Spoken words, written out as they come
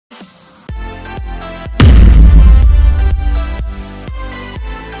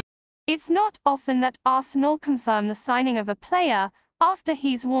It's not often that Arsenal confirm the signing of a player after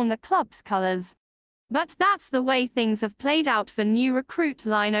he's worn the club's colours. But that's the way things have played out for new recruit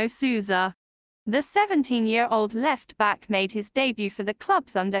Lino Sousa. The 17-year-old left-back made his debut for the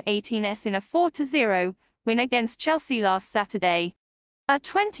club's under-18s in a 4-0 win against Chelsea last Saturday. A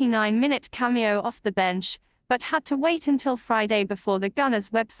 29-minute cameo off the bench, but had to wait until Friday before the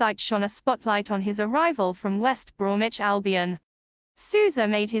Gunners' website shone a spotlight on his arrival from West Bromwich Albion. Sousa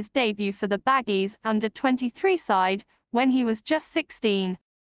made his debut for the Baggies under-23 side when he was just 16,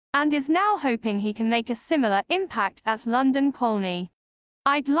 and is now hoping he can make a similar impact at London Colney.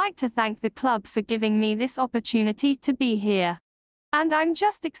 "I'd like to thank the club for giving me this opportunity to be here. And I'm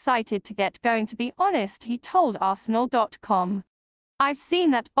just excited to get going, to be honest," he told Arsenal.com. "I've seen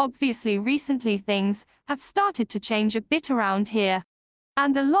that obviously recently things have started to change a bit around here.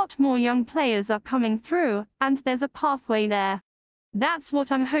 And a lot more young players are coming through, and there's a pathway there. That's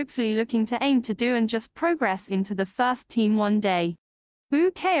what I'm hopefully looking to aim to do and just progress into the first team one day."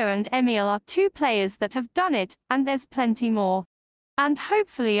 Bukayo and Emile are two players that have done it, and there's plenty more. And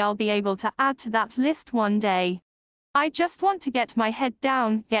hopefully I'll be able to add to that list one day. "I just want to get my head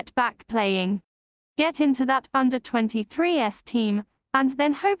down, get back playing. Get into that under-23s team, and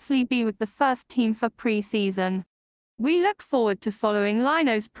then hopefully be with the first team for pre-season." We look forward to following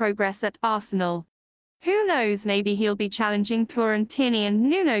Lino's progress at Arsenal. Who knows, maybe he'll be challenging Tierney and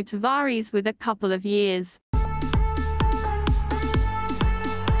Nuno Tavares with a couple of years.